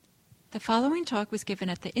The following talk was given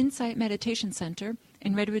at the Insight Meditation Center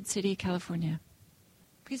in Redwood City, California.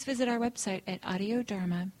 Please visit our website at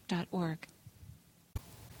audiodharma.org.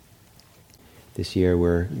 This year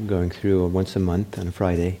we're going through once a month on a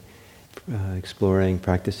Friday, exploring,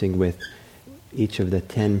 practicing with each of the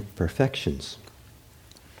 10 perfections.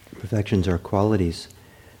 Perfections are qualities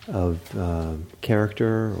of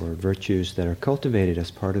character or virtues that are cultivated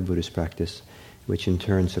as part of Buddhist practice, which in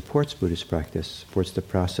turn supports Buddhist practice, supports the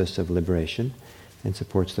process of liberation, and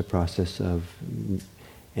supports the process of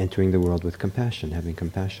entering the world with compassion, having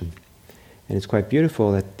compassion. And it's quite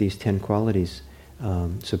beautiful that these 10 qualities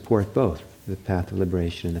support both the path of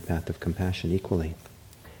liberation and the path of compassion equally.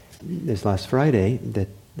 This last Friday,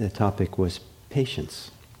 the topic was patience.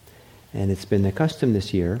 And it's been the custom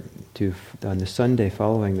this year to, on the Sunday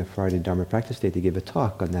following the Friday Dharma practice day, to give a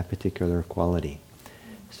talk on that particular quality.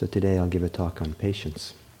 So today I'll give a talk on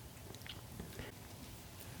patience.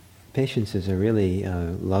 Patience is a really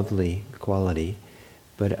lovely quality,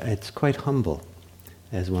 but it's quite humble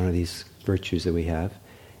as one of these virtues that we have.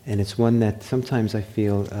 And it's one that sometimes I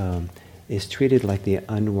feel is treated like the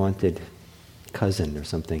unwanted cousin or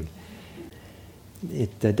something.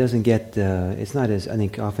 It doesn't get, it's not as, I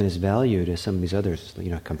think, often as valued as some of these others.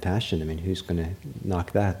 Compassion, I mean, who's going to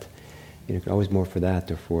knock that? Always more for that,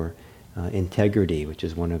 or for integrity, which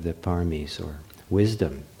is one of the Paramis, or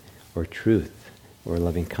wisdom, or truth, or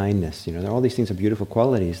loving kindness. All these things are beautiful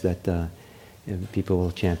qualities that people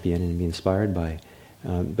will champion and be inspired by.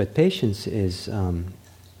 But patience is,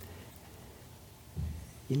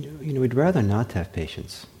 we'd rather not have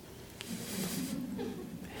patience.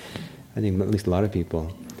 I think at least a lot of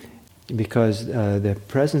people. Because the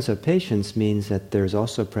presence of patience means that there's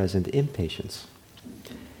also present impatience.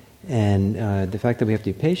 And the fact that we have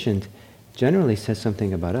to be patient generally says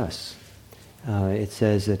something about us. It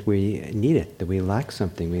says that we need it, that we lack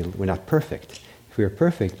something, we're not perfect. If we were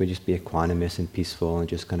perfect, we'd just be equanimous and peaceful and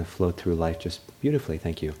just kind of float through life just beautifully,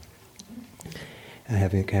 thank you.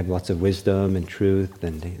 Have lots of wisdom and truth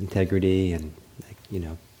and integrity and,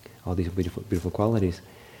 all these beautiful, beautiful qualities.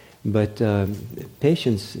 But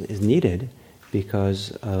patience is needed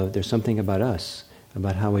because there's something about us,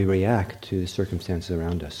 about how we react to the circumstances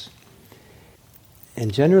around us.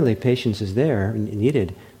 And generally, patience is there,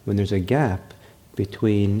 needed, when there's a gap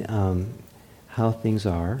between how things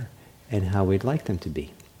are and how we'd like them to be.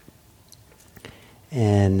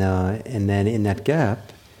 And then in that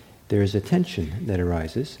gap, there's a tension that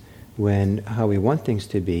arises when how we want things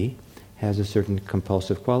to be has a certain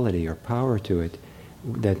compulsive quality or power to it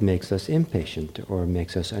that makes us impatient, or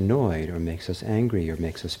makes us annoyed, or makes us angry, or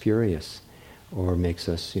makes us furious, or makes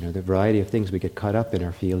us, the variety of things. We get caught up in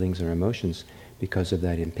our feelings or emotions because of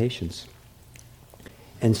that impatience.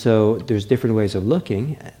 And so there's different ways of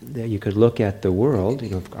looking. You could look at the world.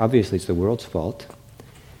 Obviously it's the world's fault.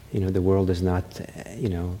 The world is not,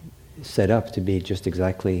 set up to be just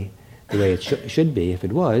exactly the way it should be. If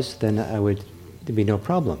it was, then there'd be no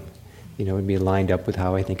problem. It would be lined up with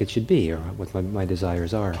how I think it should be, or what my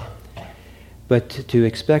desires are. But to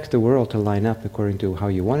expect the world to line up according to how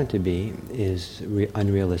you want it to be is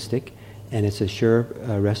unrealistic, and it's a sure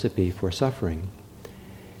recipe for suffering.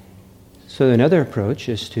 So another approach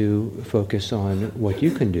is to focus on what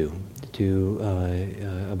you can do, to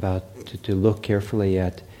look carefully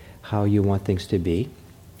at how you want things to be,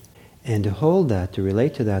 and to hold that, to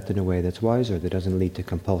relate to that in a way that's wiser, that doesn't lead to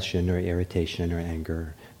compulsion or irritation or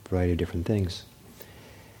anger, a variety of different things.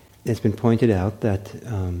 It's been pointed out that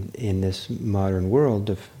in this modern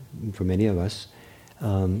world, for many of us,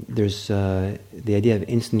 there's the idea of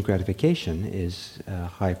instant gratification is a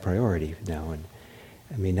high priority now. And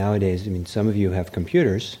nowadays, some of you have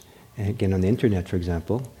computers, and again on the internet, for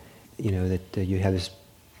example, that you have this,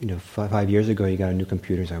 5 years ago you got a new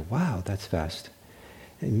computer, it's like, wow, that's fast.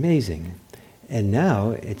 Amazing. And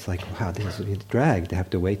now it's like, wow, this is a drag to have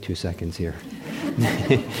to wait 2 seconds here.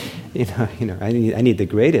 I need the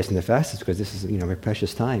greatest and the fastest because this is, my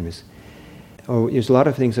precious time is. Or there's a lot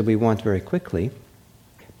of things that we want very quickly,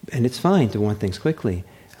 and it's fine to want things quickly.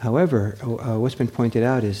 However, what's been pointed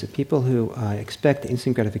out is that people who expect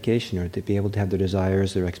instant gratification, or to be able to have their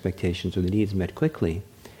desires, their expectations, or their needs met quickly,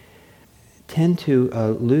 tend to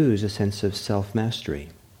lose a sense of self-mastery.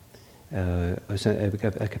 A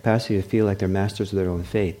capacity to feel like they're masters of their own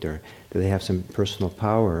fate, or that they have some personal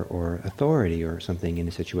power or authority or something in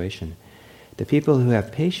a situation. The people who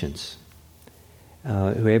have patience,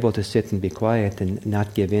 who are able to sit and be quiet and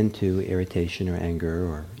not give in to irritation or anger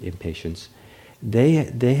or impatience,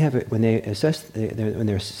 they have when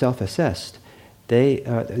they're self-assessed,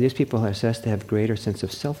 these people are assessed to have greater sense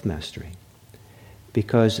of self-mastery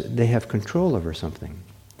because they have control over something.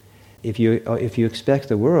 if you expect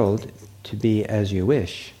the world to be as you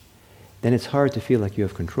wish, then it's hard to feel like you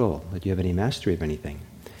have control, that you have any mastery of anything.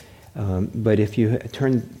 But if you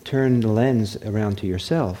turn the lens around to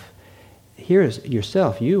yourself, here's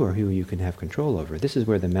yourself, you are who you can have control over. This is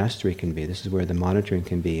where the mastery can be, this is where the monitoring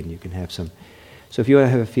can be, and you can have some... So if you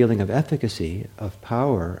have a feeling of efficacy, of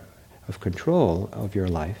power, of control of your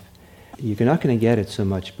life, you're not going to get it so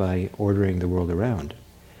much by ordering the world around.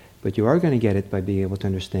 But you are going to get it by being able to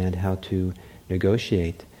understand how to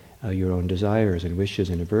negotiate your own desires and wishes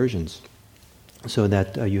and aversions, so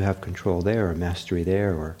that you have control there, or mastery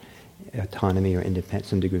there, or autonomy, or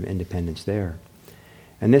some degree of independence there.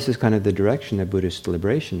 And this is kind of the direction that Buddhist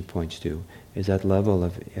liberation points to, is that level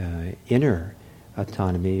of inner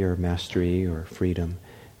autonomy or mastery or freedom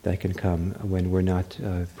that can come when we're not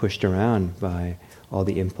pushed around by all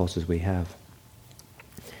the impulses we have.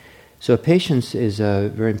 So patience is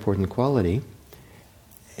a very important quality,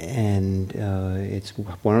 and it's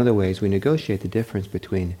one of the ways we negotiate the difference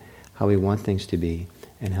between how we want things to be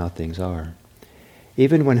and how things are.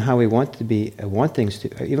 Even when how we want to be,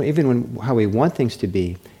 even when how we want things to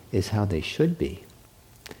be is how they should be,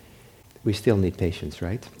 we still need patience,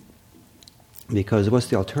 right? Because what's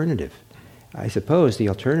the alternative? I suppose the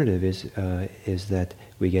alternative is that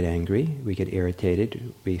we get angry, we get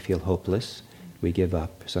irritated, we feel hopeless, we give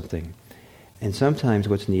up something. And sometimes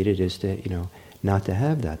what's needed is to, not to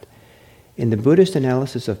have that. In the Buddhist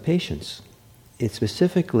analysis of patience, its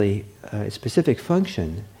specific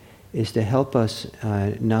function is to help us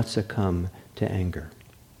not succumb to anger.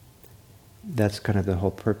 That's kind of the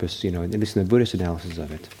whole purpose, at least in the Buddhist analysis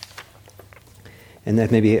of it. And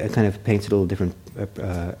that maybe kind of paints a little different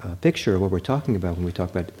picture of what we're talking about when we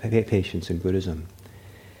talk about patience in Buddhism.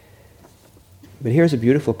 But here's a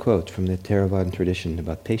beautiful quote from the Theravadan tradition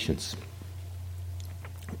about patience.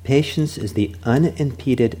 Patience is the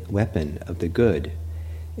unimpeded weapon of the good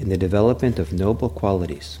in the development of noble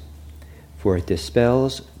qualities, for it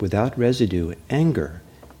dispels without residue anger,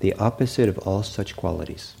 the opposite of all such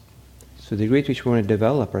qualities. So the degree to which we want to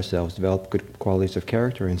develop ourselves, develop good qualities of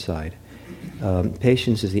character inside,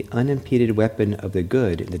 patience is the unimpeded weapon of the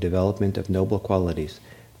good in the development of noble qualities,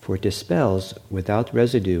 for it dispels without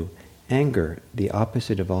residue anger, the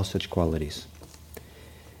opposite of all such qualities.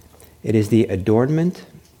 It is the adornment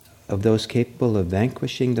of those capable of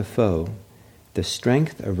vanquishing the foe, the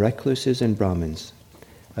strength of recluses and Brahmins,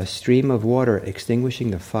 a stream of water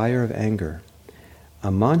extinguishing the fire of anger,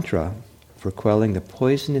 a mantra for quelling the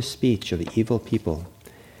poisonous speech of evil people,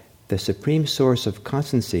 the supreme source of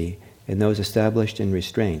constancy in those established in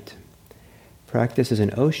restraint. Practice is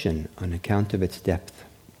an ocean on account of its depth.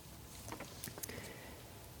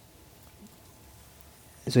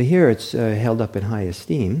 So here it's held up in high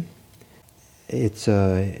esteem. It's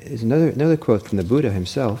another quote from the Buddha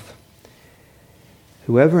himself.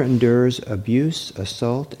 Whoever endures abuse,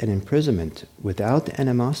 assault, and imprisonment without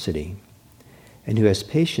animosity, and who has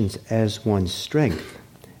patience as one's strength,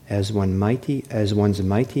 as one's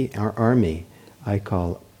mighty army, I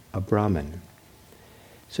call a Brahmin.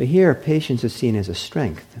 So here, patience is seen as a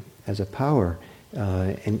strength, as a power,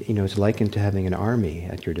 and it's likened to having an army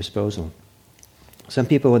at your disposal. Some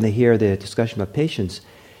people, when they hear the discussion about patience,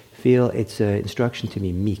 feel it's an instruction to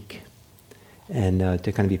be meek and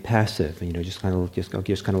to kind of be passive, just kind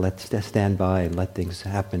of let stand by and let things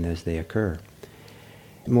happen as they occur.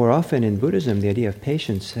 More often in Buddhism, the idea of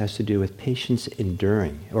patience has to do with patience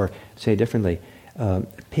enduring, or say differently,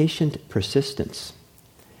 patient persistence.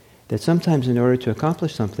 That sometimes in order to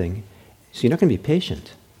accomplish something, so you're not going to be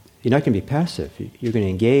patient, you're not going to be passive, you're going to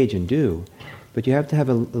engage and do, but you have to have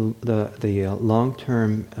the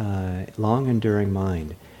long-term, long-enduring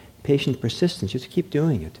mind. Patient persistence, you have to keep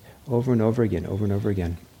doing it over and over again, over and over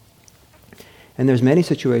again. And there's many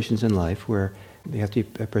situations in life where you have to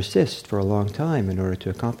persist for a long time in order to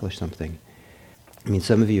accomplish something. I mean,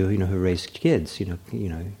 some of you, who raise kids, you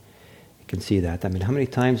can see that. I mean, how many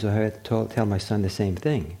times have I had to tell my son the same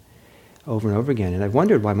thing over and over again? And I've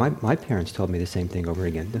wondered why my parents told me the same thing over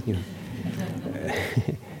again.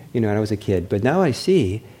 When I was a kid. But now I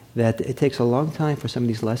see that it takes a long time for some of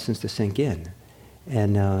these lessons to sink in.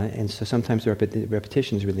 And so sometimes the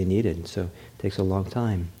repetition is really needed. And so it takes a long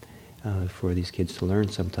time for these kids to learn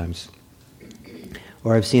sometimes.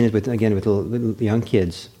 Or I've seen it with little young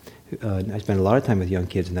kids. I spend a lot of time with young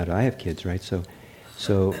kids now that I have kids, right? So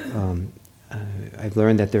I've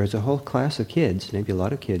learned that there's a whole class of kids, maybe a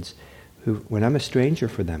lot of kids, who, when I'm a stranger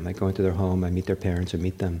for them, I go into their home, I meet their parents or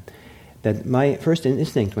meet them, that my first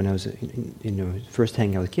instinct when I was, first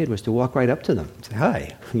hanging out with a kid was to walk right up to them, say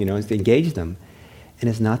hi, and to engage them. And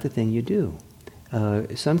it's not the thing you do.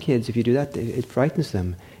 Some kids, if you do that, it frightens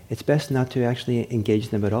them. it's best not to actually engage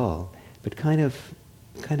them at all, but kind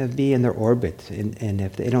of be in their orbit. And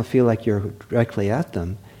if they don't feel like you're directly at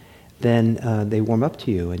them, then they warm up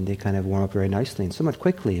to you, and they kind of warm up very nicely and somewhat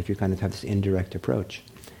quickly if you kind of have this indirect approach.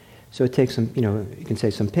 So it takes some, you can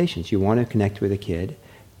say some patience. You want to connect with a kid,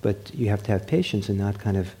 but you have to have patience and not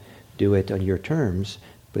kind of do it on your terms,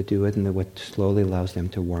 but do it in what slowly allows them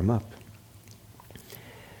to warm up.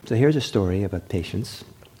 So here's a story about patience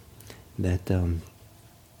that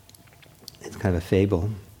it's kind of a fable.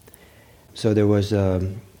 So there was a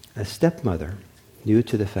stepmother new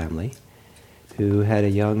to the family who had a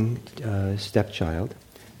young stepchild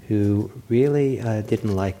who really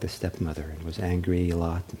didn't like the stepmother and was angry a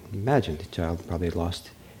lot. Imagine the child probably lost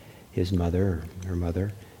his mother or her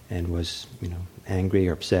mother and was, angry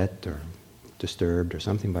or upset or disturbed or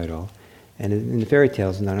something by it all. And in the fairy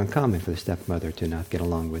tales, it's not uncommon for the stepmother to not get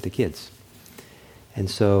along with the kids. And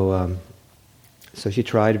so she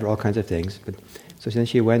tried all kinds of things. But so then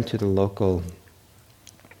she went to the local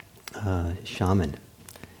shaman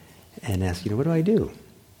and asked, what do I do?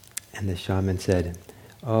 And the shaman said,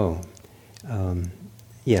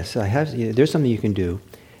 yes, I have. There's something you can do.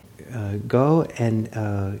 Go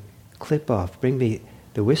and clip off. Bring me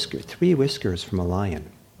the 3 whiskers from a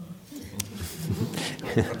lion.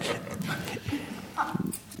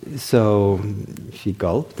 So she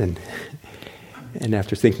gulped, and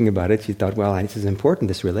after thinking about it, she thought, well, this is important,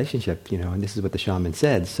 this relationship, and this is what the shaman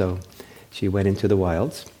said. So she went into the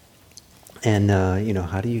wilds, and,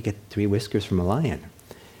 how do you get 3 whiskers from a lion?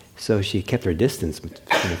 So she kept her distance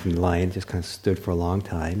from the lion, just kind of stood for a long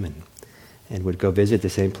time, and would go visit the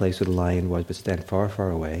same place where the lion was, but stand far, far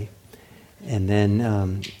away. And then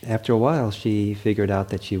after a while, she figured out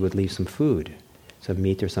that she would leave some food, some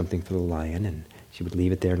meat or something for the lion, and she would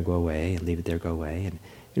leave it there and go away, and leave it there, go away. And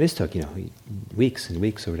this took, weeks and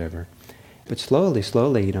weeks or whatever. But slowly,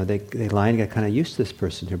 the lion got kind of used to this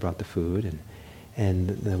person who brought the food, and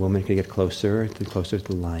the woman could get closer to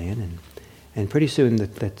the lion. And pretty soon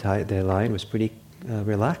the lion was pretty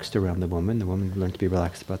relaxed around the woman. The woman learned to be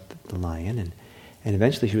relaxed about the lion. And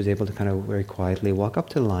eventually she was able to kind of very quietly walk up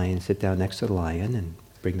to the lion, sit down next to the lion, and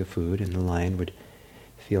bring the food. And the lion would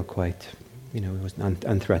feel quite, it was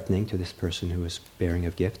unthreatening to this person who was bearing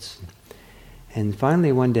of gifts. And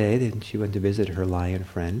finally one day, she went to visit her lion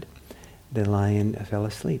friend. The lion fell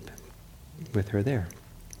asleep with her there.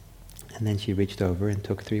 And then she reached over and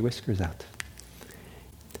took 3 whiskers out.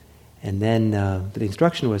 And then the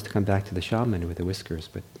instruction was to come back to the shaman with the whiskers,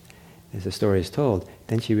 but as the story is told,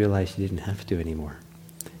 then she realized she didn't have to anymore.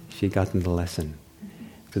 She'd gotten the lesson.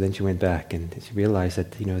 So then she went back and she realized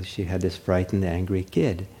that, she had this frightened, angry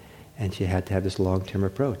kid, and she had to have this long-term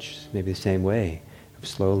approach, maybe the same way, of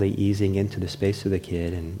slowly easing into the space of the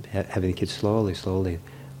kid and having the kid slowly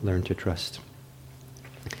learn to trust.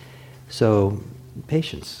 So,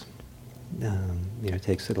 patience. It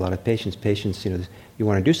takes a lot of patience. Patience, you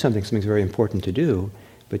want to do something's very important to do,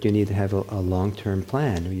 but you need to have a long-term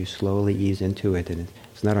plan where you slowly ease into it, and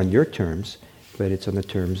it's not on your terms, but it's on the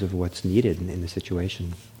terms of what's needed in the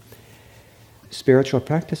situation. Spiritual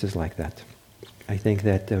practice is like that. I think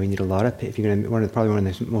that we need a lot of. If you're going to, probably one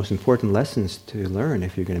of the most important lessons to learn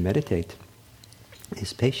if you're going to meditate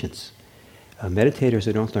is patience. Meditators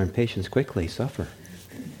who don't learn patience quickly suffer.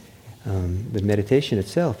 The meditation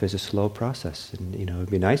itself is a slow process, and it'd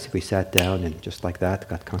be nice if we sat down and just like that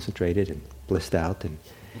got concentrated and blissed out.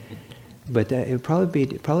 But it would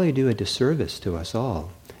probably do a disservice to us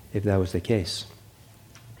all if that was the case.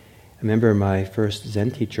 I remember my first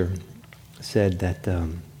Zen teacher said that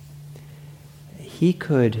he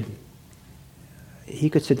could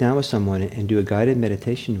sit down with someone and do a guided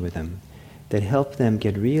meditation with them that helped them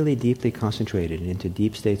get really deeply concentrated into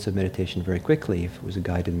deep states of meditation very quickly if it was a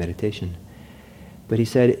guided meditation. But he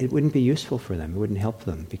said it wouldn't be useful for them, it wouldn't help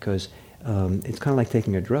them, because it's kind of like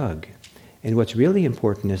taking a drug. And what's really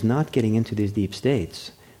important is not getting into these deep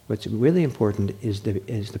states. What's really important is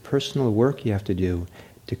the personal work you have to do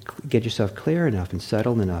to get yourself clear enough and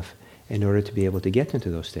settled enough in order to be able to get into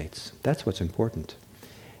those states. That's what's important.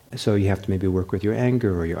 So you have to maybe work with your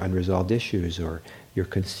anger or your unresolved issues or your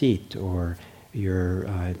conceit or your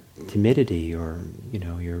timidity or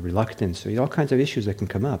your reluctance, or all kinds of issues that can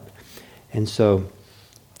come up. And so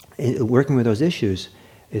working with those issues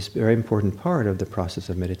is a very important part of the process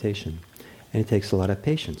of meditation. And it takes a lot of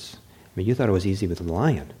patience. I mean, you thought it was easy with the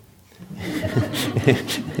lion.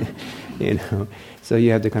 So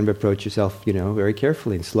you have to kind of approach yourself, very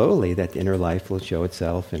carefully and slowly. That inner life will show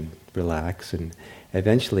itself and relax, and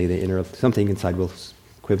eventually something inside will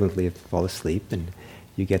equivalently fall asleep, and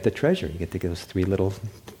you get the treasure. You get to get those 3 little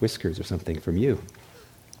whiskers or something from you.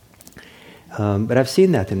 But I've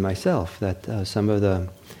seen that in myself, that some of the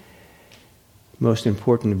most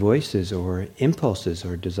important voices or impulses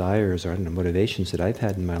or desires or motivations that I've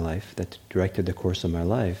had in my life that directed the course of my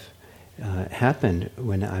life happened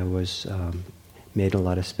when I was made a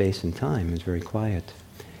lot of space and time. It was very quiet.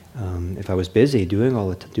 If I was busy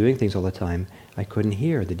doing things all the time, I couldn't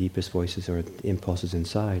hear the deepest voices or impulses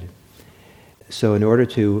inside. So in order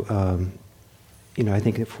to, I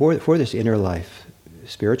think for this inner life,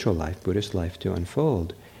 spiritual life, Buddhist life to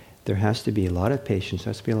unfold, there has to be a lot of patience, there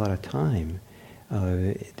has to be a lot of time.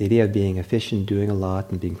 The idea of being efficient, doing a lot,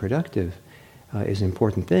 and being productive is an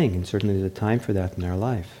important thing, and certainly there's a time for that in our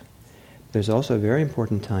life. There's also a very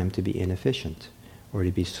important time to be inefficient, or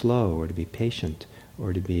to be slow, or to be patient,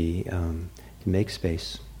 or to be to make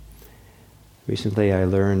space. Recently, I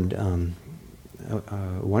learned a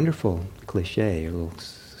wonderful cliche, a little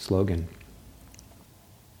slogan.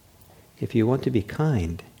 If you want to be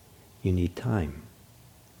kind, you need time.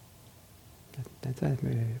 That's a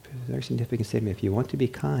very significant statement. If you want to be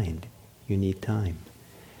kind, you need time.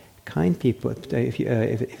 Kind people, if you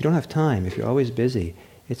don't have time, if you're always busy,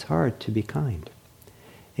 it's hard to be kind.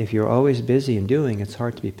 If you're always busy and doing, it's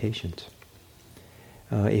hard to be patient.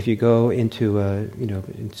 If you go into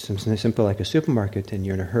something simple like a supermarket and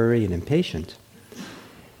you're in a hurry and impatient,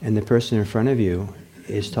 and the person in front of you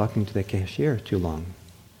is talking to the cashier too long,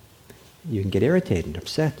 you can get irritated and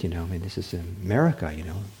upset. This is America.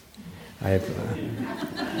 I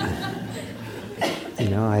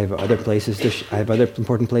have other places I have other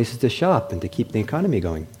important places to shop and to keep the economy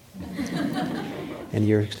going, and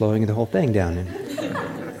you're slowing the whole thing down.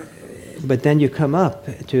 But then you come up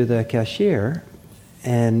to the cashier.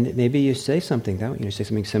 And maybe you say something, say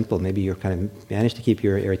something simple. Maybe you kind of manage to keep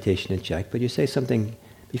your irritation in check, but you say something,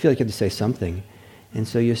 you feel like you have to say something. And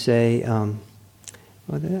so you say,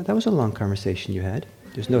 well, that was a long conversation you had.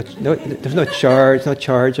 There's no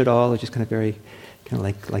charge at all. It's just kind of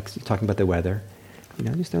like talking about the weather.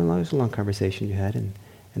 Just it was a long conversation you had. And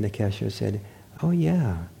the cashier said, oh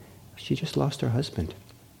yeah, she just lost her husband.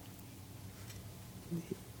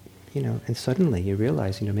 And suddenly you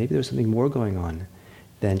realize, maybe there was something more going on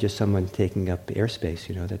than just someone taking up airspace,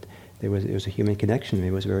 that there was a human connection.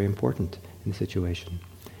 It was very important in the situation.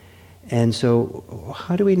 And so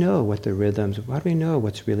how do we know what the rhythms, how do we know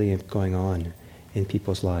what's really going on in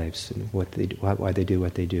people's lives and why they do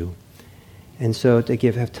what they do? And so to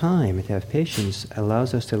have time and to have patience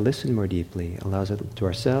allows us to listen more deeply, allows us to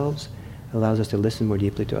ourselves, allows us to listen more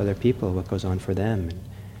deeply to other people, what goes on for them. And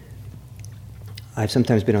I've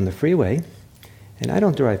sometimes been on the freeway, and I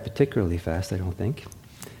don't drive particularly fast, I don't think.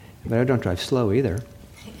 But I don't drive slow either.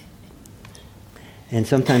 And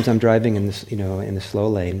sometimes I'm driving in the slow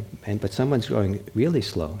lane, but someone's going really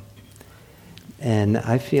slow. And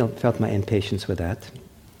I felt my impatience with that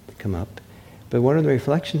come up. But one of the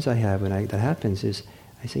reflections I have when that happens is,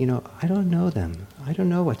 I say, I don't know them. I don't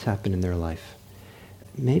know what's happened in their life.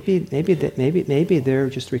 Maybe they're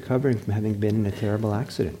just recovering from having been in a terrible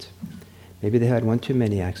accident. Maybe they had one too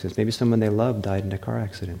many accidents. Maybe someone they loved died in a car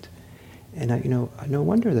accident. And no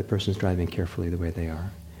wonder the person's driving carefully the way they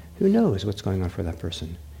are. Who knows what's going on for that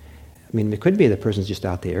person? It could be the person's just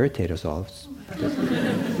out to irritate us all.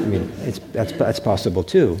 That's possible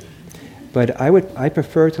too. But I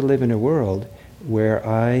prefer to live in a world where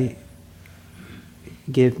I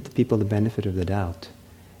give people the benefit of the doubt,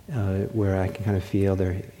 where I can kind of feel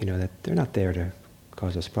that they're not there to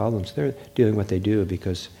cause us problems. They're doing what they do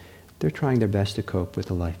because they're trying their best to cope with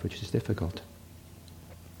a life which is difficult.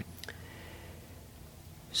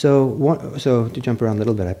 So to jump around a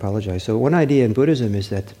little bit, I apologize. So one idea in Buddhism is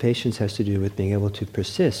that patience has to do with being able to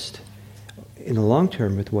persist in the long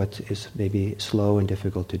term with what is maybe slow and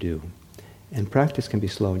difficult to do. And practice can be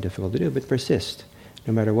slow and difficult to do, but persist.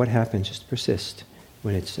 No matter what happens, just persist.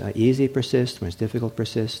 When it's easy, persist. When it's difficult,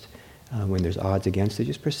 persist. When there's odds against it,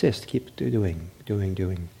 just persist. Keep doing.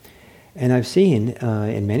 And I've seen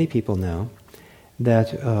in many people now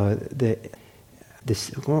that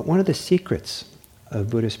one of the secrets of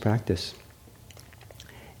Buddhist practice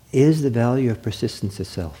is the value of persistence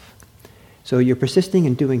itself. So you're persisting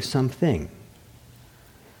in doing something.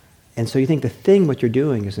 And so you think the thing, what you're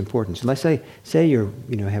doing, is important. So let's say you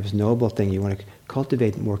have this noble thing, you want to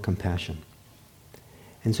cultivate more compassion.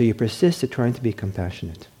 And so you persist at trying to be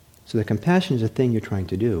compassionate. So the compassion is the thing you're trying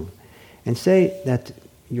to do. And say that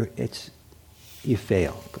you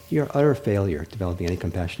fail. You're an utter failure at developing any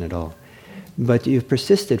compassion at all. But you've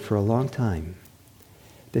persisted for a long time.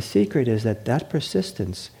 The secret is that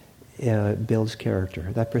persistence builds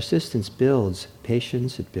character. That persistence builds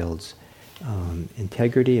patience, it builds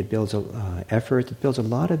integrity, it builds effort, it builds a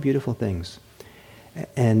lot of beautiful things.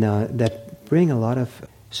 and that bring a lot of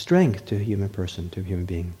strength to a human person, to a human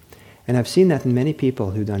being. And I've seen that in many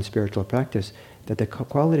people who've done spiritual practice, that the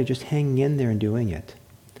quality of just hanging in there and doing it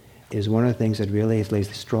is one of the things that really lays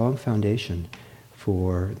a strong foundation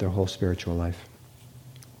for their whole spiritual life.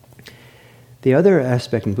 The other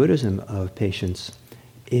aspect in Buddhism of patience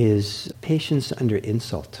is patience under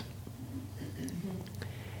insult.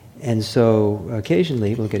 And so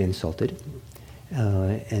occasionally we'll get insulted,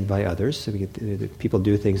 and by others. So people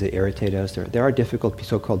do things that irritate us. There are difficult,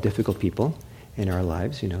 so-called difficult people in our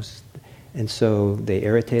lives, and so they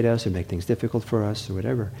irritate us or make things difficult for us or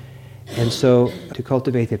whatever. And so to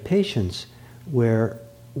cultivate the patience where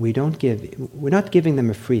we're not giving them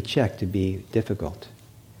a free check to be difficult.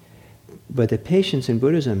 But the patience in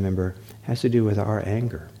Buddhism, remember, has to do with our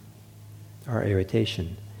anger, our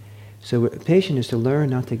irritation. So patience is to learn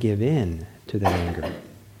not to give in to that anger,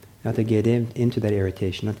 not to get into that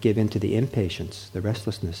irritation, not to give in to the impatience, the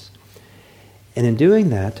restlessness. And in doing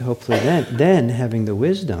that, hopefully then having the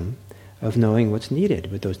wisdom of knowing what's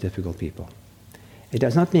needed with those difficult people. It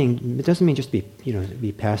doesn't mean just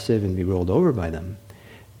be passive and be rolled over by them,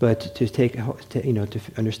 but to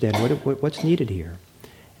understand what's needed here.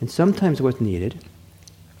 And sometimes what's needed,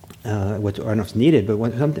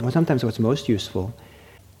 sometimes what's most useful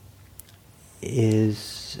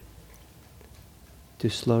is to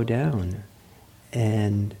slow down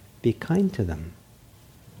and be kind to them.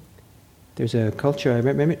 There's a culture, I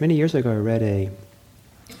remember many years ago I read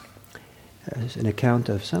an account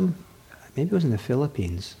of maybe it was in the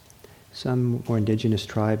Philippines, some more indigenous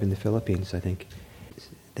tribe in the Philippines, I think.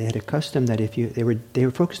 They had a custom that they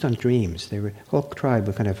were focused on dreams. The whole tribe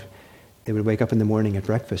they would wake up in the morning at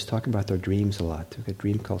breakfast, talk about their dreams a lot, a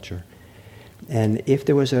dream culture. And if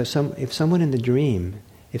there was if someone in the dream,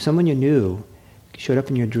 if someone you knew showed up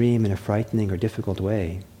in your dream in a frightening or difficult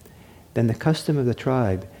way, then the custom of the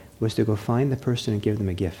tribe was to go find the person and give them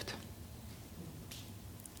a gift.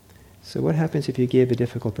 So what happens if you give a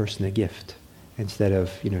difficult person a gift instead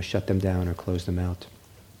of shut them down or close them out?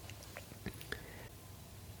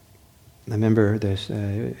 I remember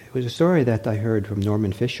it was a story that I heard from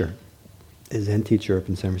Norman Fisher, a Zen teacher up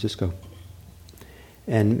in San Francisco.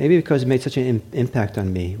 And maybe because it made such an impact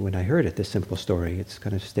on me when I heard it, this simple story, it's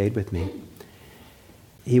kind of stayed with me.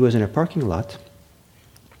 He was in a parking lot,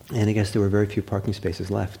 and I guess there were very few parking spaces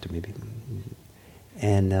left, maybe.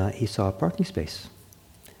 And he saw a parking space.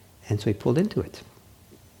 And so he pulled into it.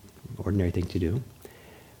 Ordinary thing to do.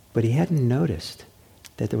 But he hadn't noticed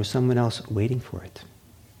that there was someone else waiting for it.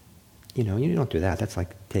 You don't do that. That's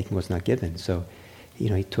like taking what's not given. So,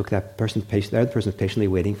 he took that person, the other person was patiently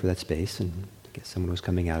waiting for that space, and I guess someone was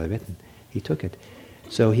coming out of it, and he took it.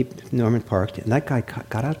 So Norman parked, and that guy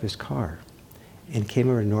got out of his car and came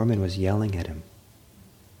over, and Norman was yelling at him,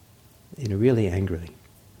 really angrily.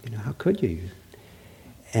 How could you?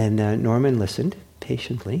 And Norman listened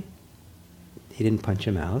patiently. He didn't punch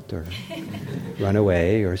him out or run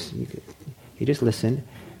away, he just listened.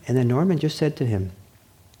 And then Norman just said to him,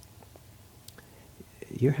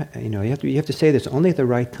 you have to say this only at the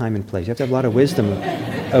right time and place. You have to have a lot of wisdom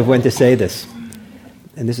of when to say this.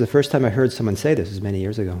 And this is the first time I heard someone say this. This was many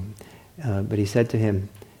years ago. But he said to him,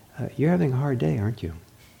 "You're having a hard day, aren't you?"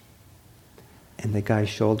 And the guy's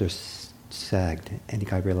shoulders sagged, and the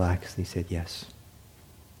guy relaxed, and he said, "Yes."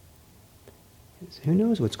 So who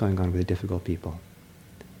knows what's going on with the difficult people?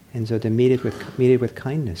 And so to meet it with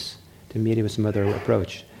kindness, to meet it with some other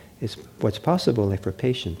approach, is what's possible if we're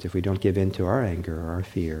patient, if we don't give in to our anger or our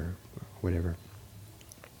fear or whatever.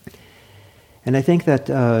 And I think that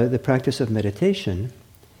the practice of meditation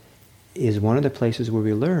is one of the places where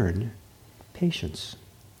we learn patience,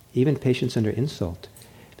 even patience under insult.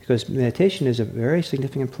 Because meditation is a very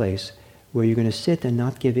significant place where you're going to sit and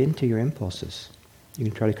not give in to your impulses. You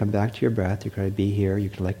can try to come back to your breath, you can try to be here,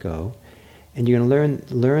 you can let go. And you're going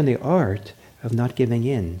to learn the art of not giving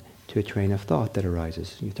in to a train of thought that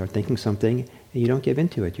arises. You start thinking something, and you don't give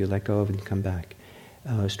into it. You let go of it and come back.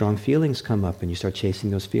 Strong feelings come up, and you start chasing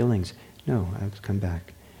those feelings. No, I have to come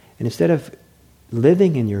back. And instead of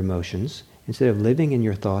living in your emotions, instead of living in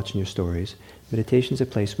your thoughts and your stories, meditation is a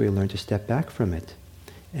place where you learn to step back from it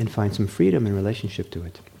and find some freedom in relationship to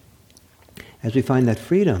it. As we find that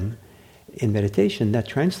freedom in meditation, that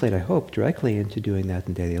translates, I hope, directly into doing that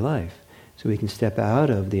in daily life. So we can step out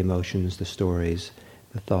of the emotions, the stories,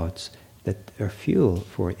 the thoughts that are fuel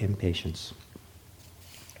for impatience.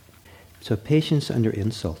 So patience under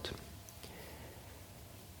insult.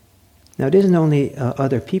 Now it isn't only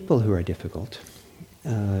other people who are difficult.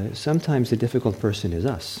 Sometimes the difficult person is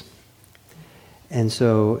us. And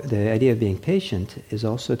so the idea of being patient is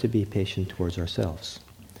also to be patient towards ourselves.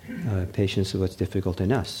 Patience with what's difficult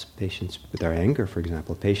in us, patience with our anger, for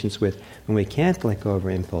example, patience with when we can't let go of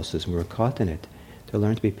our impulses and we're caught in it, to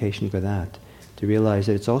learn to be patient with that, to realize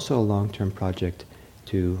that it's also a long-term project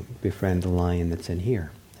to befriend the lion that's in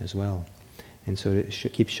here as well. And so to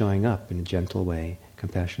keep showing up in a gentle way,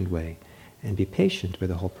 compassionate way, and be patient with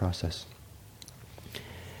the whole process.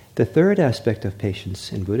 The third aspect of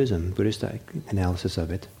patience in Buddhism, Buddhist analysis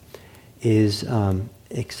of it, is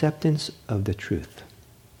acceptance of the truth.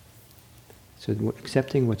 So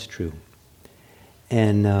accepting what's true.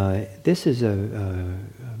 And this is a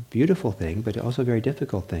beautiful thing, but also a very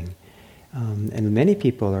difficult thing. And many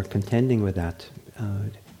people are contending with that,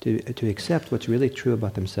 to accept what's really true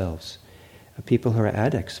about themselves. People who are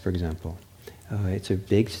addicts, for example. It's a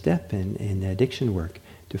big step in addiction work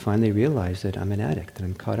to finally realize that I'm an addict, that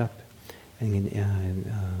I'm caught up. And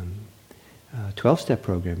 12-step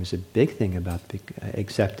program is a big thing about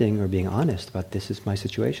accepting or being honest about this is my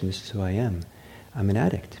situation, this is who I am. I'm an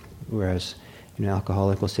addict. Whereas an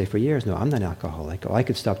alcoholic will say for years, no, I'm not an alcoholic. Oh, I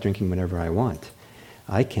could stop drinking whenever I want.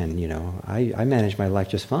 I can, I manage my life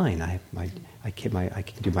just fine. I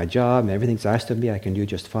can do my job, and everything's asked of me, I can do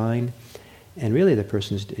just fine. And really the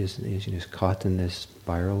person is caught in this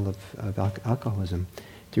spiral of alcoholism.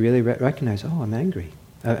 To really recognize, oh, I'm angry.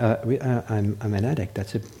 I'm an addict.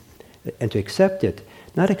 And to accept it,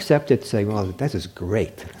 not accept it saying, well, that is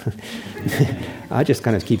great. I just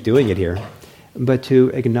kind of keep doing it here. But to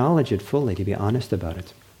acknowledge it fully, to be honest about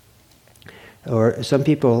it. Or some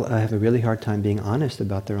people have a really hard time being honest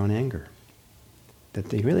about their own anger. That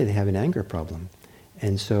they have an anger problem.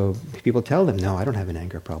 And so people tell them, no, I don't have an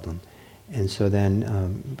anger problem. And so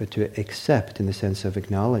then, but to accept in the sense of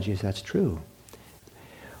acknowledge, yes, that's true.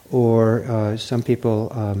 Or some people,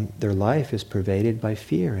 their life is pervaded by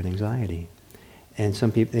fear and anxiety. And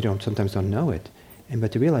some people, they sometimes don't know it.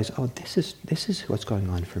 But to realize, oh, this is what's going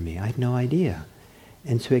on for me. I had no idea.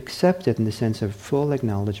 And to accept it in the sense of full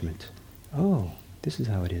acknowledgement. Oh, this is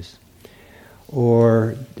how it is.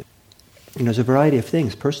 Or, there's a variety of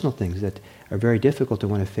things, personal things, that are very difficult to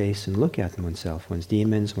want to face and look at in oneself. One's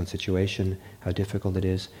demons, one's situation, how difficult it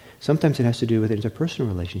is. Sometimes it has to do with interpersonal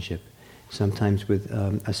relationship. Sometimes with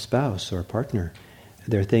a spouse or a partner.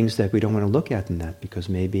 There are things that we don't want to look at in that because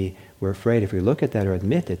maybe we're afraid if we look at that or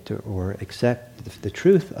admit it or accept the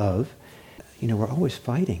truth of, we're always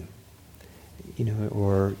fighting.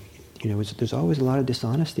 There's always a lot of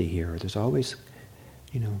dishonesty here. There's always,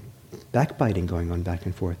 backbiting going on back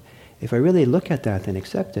and forth. If I really look at that and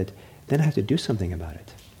accept it, then I have to do something about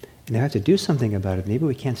it. And I have to do something about it. Maybe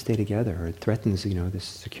we can't stay together, or it threatens, this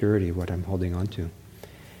security of what I'm holding on to.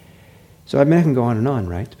 So I can go on and on,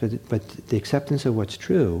 right? But the acceptance of what's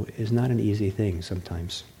true is not an easy thing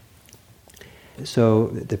sometimes. So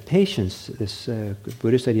the patience, this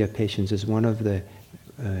Buddhist idea of patience, is one of the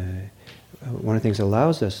things that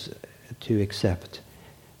allows us to accept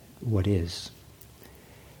what is.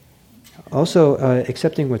 Also,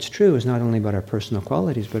 accepting what's true is not only about our personal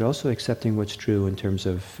qualities, but also accepting what's true in terms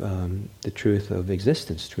of the truth of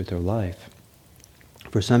existence, truth of life.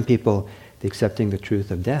 For some people, accepting the truth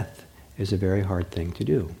of death is a very hard thing to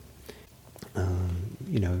do.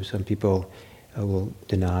 Some people will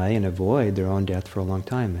deny and avoid their own death for a long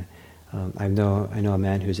time. I know a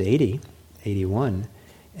man who's 81,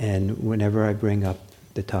 and whenever I bring up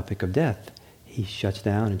the topic of death, he shuts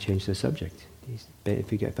down and changes the subject.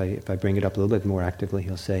 If I bring it up a little bit more actively,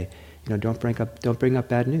 he'll say, don't bring up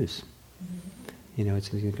bad news. It's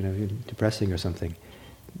going to be depressing or something.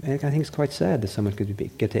 And I think it's quite sad that someone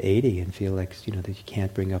could get to 80 and feel like that you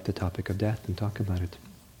can't bring up the topic of death and talk about it.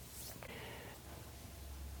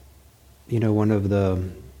 One of the,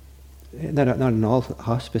 not in all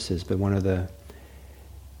hospices, but one of the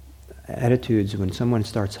attitudes when someone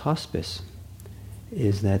starts hospice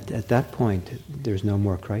is that at that point there's no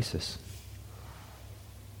more crisis.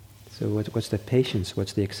 So what's the patience?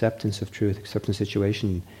 What's the acceptance of truth, acceptance of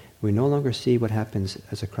situation? We no longer see what happens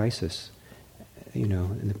as a crisis.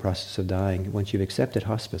 In the process of dying. Once you've accepted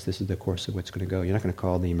hospice, this is the course of what's going to go. You're not going to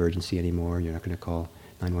call the emergency anymore. You're not going to call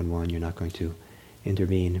 911. You're not going to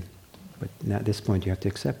intervene. But at this point, you have to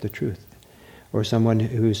accept the truth. Or someone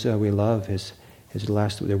who's we love,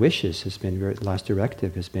 their wishes has been, last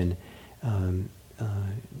directive has been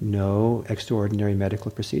no extraordinary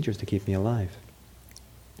medical procedures to keep me alive.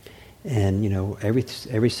 And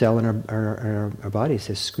every cell in our bodies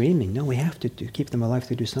is screaming, no, we have to keep them alive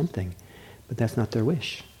to do something. But that's not their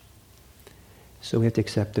wish. So we have to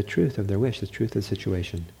accept the truth of their wish, the truth of the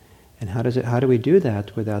situation. And how do we do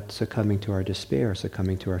that without succumbing to our despair,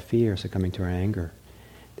 succumbing to our fear, succumbing to our anger?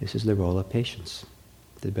 This is the role of patience,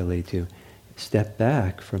 the ability to step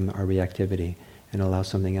back from our reactivity and allow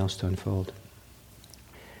something else to unfold.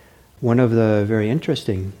 One of the very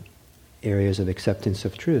interesting areas of acceptance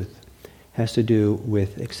of truth has to do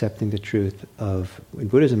with accepting the truth of, in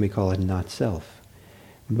Buddhism we call it not self,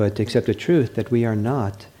 but to accept the truth that we are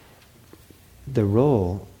not the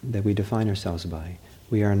role that we define ourselves by.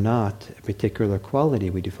 We are not a particular quality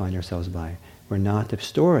we define ourselves by. We're not a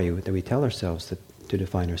story that we tell ourselves to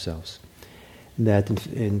define ourselves. That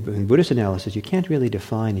in Buddhist analysis, you can't really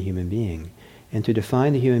define a human being. And to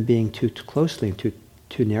define the human being too closely and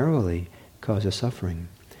too narrowly causes suffering.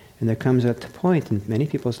 And there comes a point in many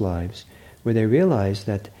people's lives where they realize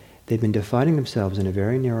that they've been defining themselves in a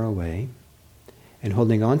very narrow way and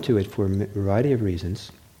holding on to it for a variety of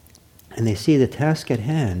reasons. And they see the task at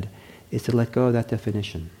hand is to let go of that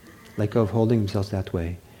definition, let go of holding themselves that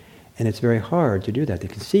way. And it's very hard to do that. They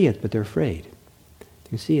can see it, but they're afraid. They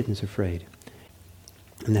can see it and they're afraid.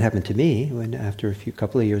 And that happened to me when, after a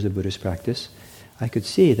couple of years of Buddhist practice, I could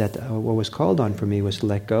see that what was called on for me was to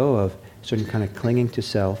let go of certain kind of clinging to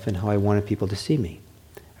self and how I wanted people to see me.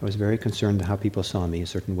 I was very concerned how people saw me a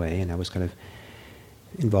certain way, and I was kind of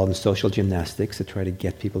involved in social gymnastics to try to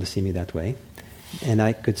get people to see me that way. And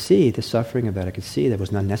I could see the suffering of that. I could see that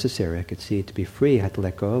was not necessary. I could see to be free, I had to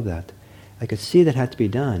let go of that. I could see that had to be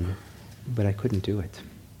done, but I couldn't do it.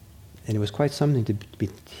 And it was quite something to be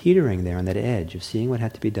teetering there on that edge of seeing what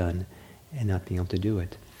had to be done and not being able to do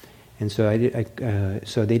it. And so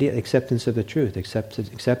so they did acceptance of the truth,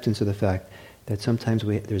 acceptance of the fact that sometimes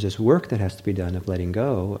there's this work that has to be done of letting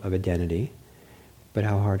go of identity, but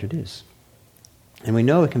how hard it is. And we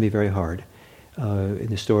know it can be very hard. In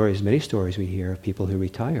the stories, many stories we hear of people who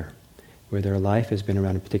retire, where their life has been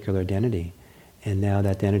around a particular identity, and now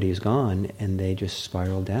that identity is gone, and they just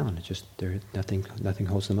spiral down. It's just nothing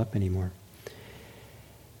holds them up anymore.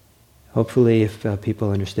 Hopefully, if people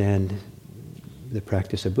understand the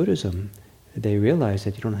practice of Buddhism, they realize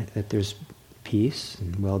that that there's peace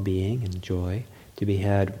and well-being and joy to be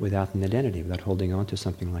had without an identity, without holding on to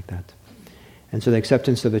something like that. And so the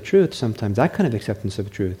acceptance of the truth, sometimes that kind of acceptance of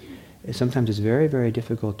the truth, sometimes is very, very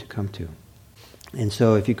difficult to come to. And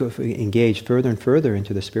so if we engage further and further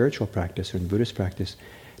into the spiritual practice or in Buddhist practice,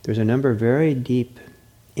 there's a number of very deep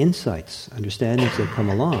insights, understandings that come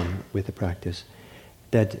along with the practice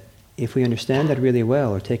that if we understand that really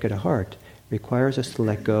well or take it to heart, requires us to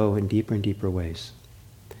let go in deeper and deeper ways.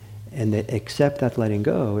 And that accept that letting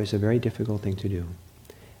go is a very difficult thing to do.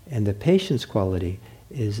 And the patience quality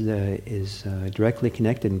is directly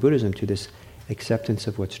connected in Buddhism to this acceptance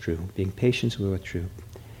of what's true, being patient with what's true.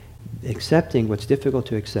 Accepting what's difficult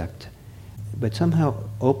to accept, but somehow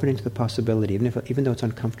opening to the possibility, even though it's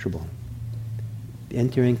uncomfortable,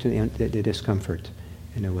 entering to the discomfort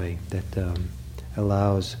in a way that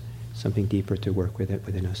allows something deeper to work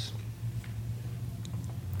within us.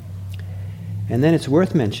 And then it's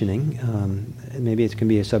worth mentioning, maybe it can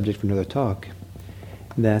be a subject for another talk,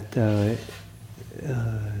 that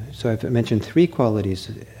so I've mentioned three qualities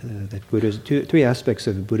that three aspects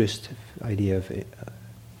of the Buddhist idea of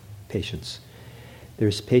patience.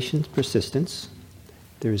 There's patient persistence,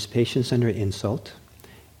 there's patience under insult,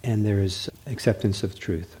 and there's acceptance of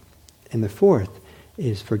truth. And the fourth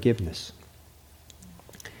is forgiveness.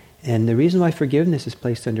 And the reason why forgiveness is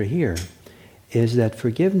placed under here is that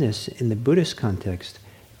forgiveness in the Buddhist context,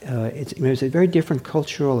 it's a very different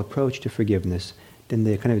cultural approach to forgiveness than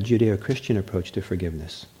the kind of Judeo-Christian approach to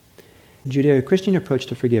forgiveness. Judeo-Christian approach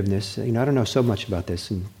to forgiveness, I don't know so much about this,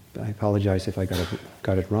 and I apologize if I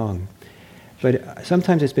got it wrong, but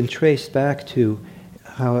sometimes it's been traced back to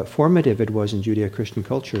how formative it was in Judeo-Christian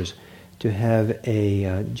cultures to have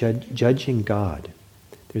a judging God.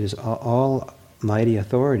 There's this almighty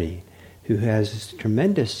authority who has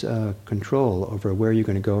tremendous control over where you're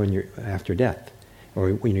going to go after death,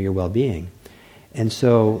 or your well-being. And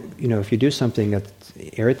so, if you do something that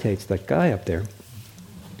irritates that guy up there,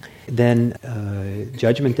 then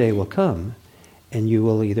Judgment Day will come, and you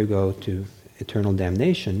will either go to eternal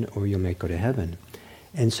damnation or you may go to heaven.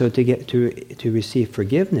 And so to receive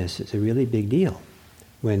forgiveness is a really big deal.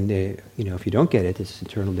 When if you don't get it, it's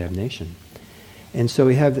eternal damnation. And so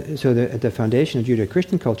we have at the foundation of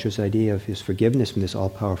Judeo-Christian culture's idea of his forgiveness from this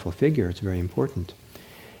all-powerful figure. It's very important.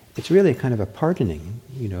 It's really kind of a pardoning,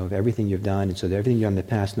 of everything you've done, and so that everything you've done in the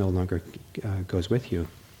past no longer goes with you.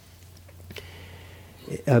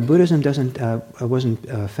 Buddhism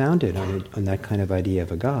wasn't founded on that kind of idea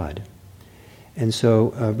of a God, and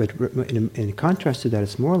so, but in contrast to that,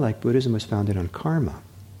 it's more like Buddhism was founded on karma,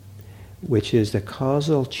 which is the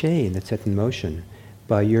causal chain that's set in motion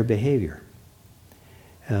by your behavior.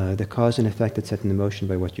 The cause and effect that's set in motion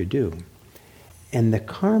by what you do. And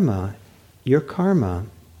your karma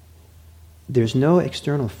there's no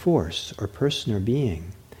external force or person or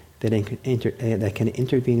being that can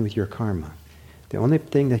intervene with your karma. The only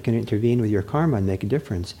thing that can intervene with your karma and make a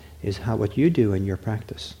difference is what you do in your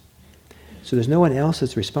practice. So there's no one else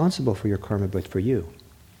that's responsible for your karma but for you.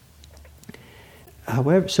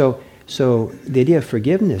 However, so the idea of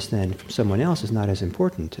forgiveness then from someone else is not as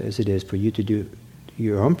important as it is for you to do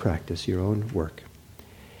your own practice, your own work.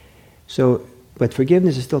 But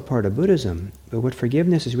forgiveness is still part of Buddhism. But what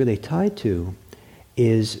forgiveness is really tied to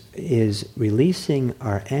is releasing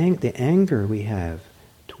the anger we have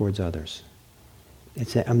towards others.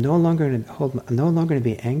 It's that I'm no longer going to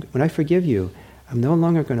be angry. When I forgive you, I'm no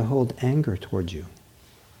longer going to hold anger towards you.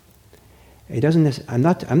 It doesn't. I'm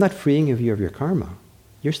not freeing you of your karma.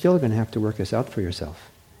 You're still going to have to work this out for yourself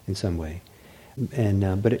in some way.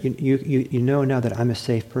 But you know now that I'm a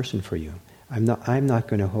safe person for you. I'm not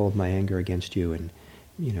going to hold my anger against you and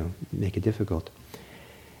make it difficult.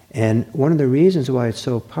 And one of the reasons why it's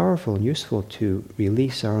so powerful and useful to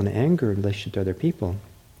release our own anger in relation to other people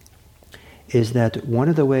is that one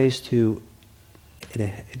of the ways to,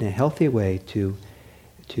 in a healthy way, to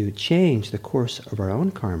change the course of our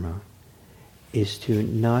own karma is to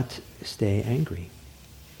not stay angry,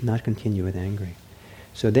 not continue with anger.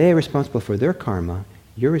 So they are responsible for their karma,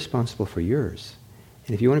 you're responsible for yours.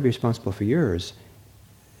 And if you want to be responsible for yours,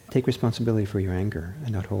 take responsibility for your anger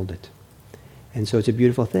and not hold it. And so it's a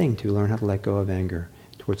beautiful thing to learn how to let go of anger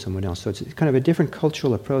towards someone else. So it's kind of a different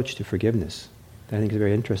cultural approach to forgiveness that I think is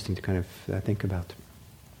very interesting to kind of think about.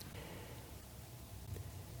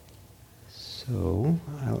 So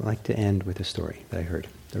I would like to end with a story that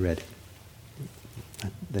I read.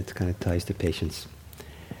 That kind of ties to patience.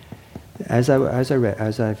 As I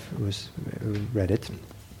read it,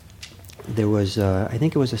 there was I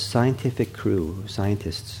think it was a scientific crew,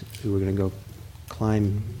 scientists who were going to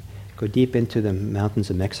go deep into the mountains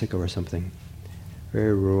of Mexico or something,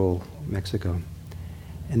 very rural Mexico,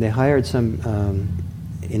 and they hired some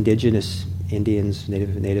indigenous Indians,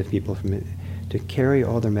 native people to carry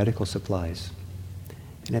all their medical supplies.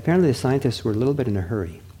 And apparently the scientists were a little bit in a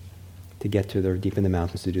hurry to get to deep in the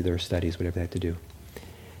mountains to do their studies, whatever they had to do.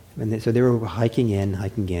 And so they were hiking in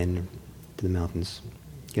to the mountains.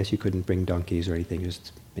 I guess you couldn't bring donkeys or anything,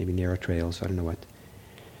 just maybe narrow trails, I don't know what.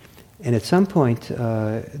 And at some point,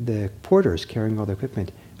 the porters carrying all the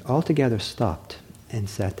equipment all together stopped and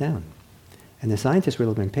sat down. And the scientists were a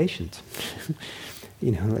little bit impatient.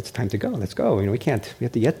 It's time to go, let's go. We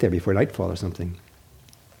have to get there before nightfall or something.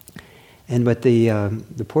 But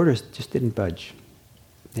the porters just didn't budge.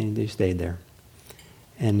 They stayed there.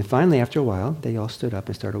 And finally, after a while, they all stood up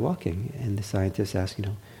and started walking. And the scientists asked,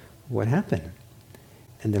 what happened?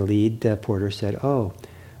 And the lead porter said, "Oh,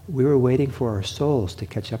 we were waiting for our souls to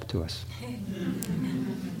catch up to us."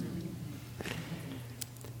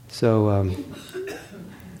 So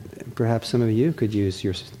perhaps some of you could use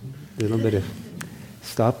your little bit of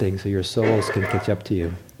stopping so your souls can catch up to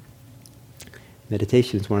you.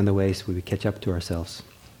 Meditation is one of the ways we catch up to ourselves.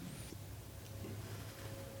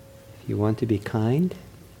 If you want to be kind,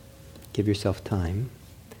 give yourself time.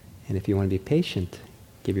 And if you want to be patient,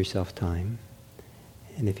 give yourself time.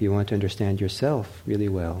 And if you want to understand yourself really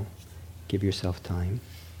well, give yourself time.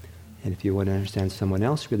 And if you want to understand someone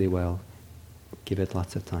else really well, give it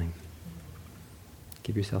lots of time.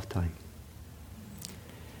 Give yourself time.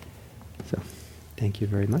 So, thank you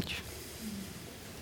very much.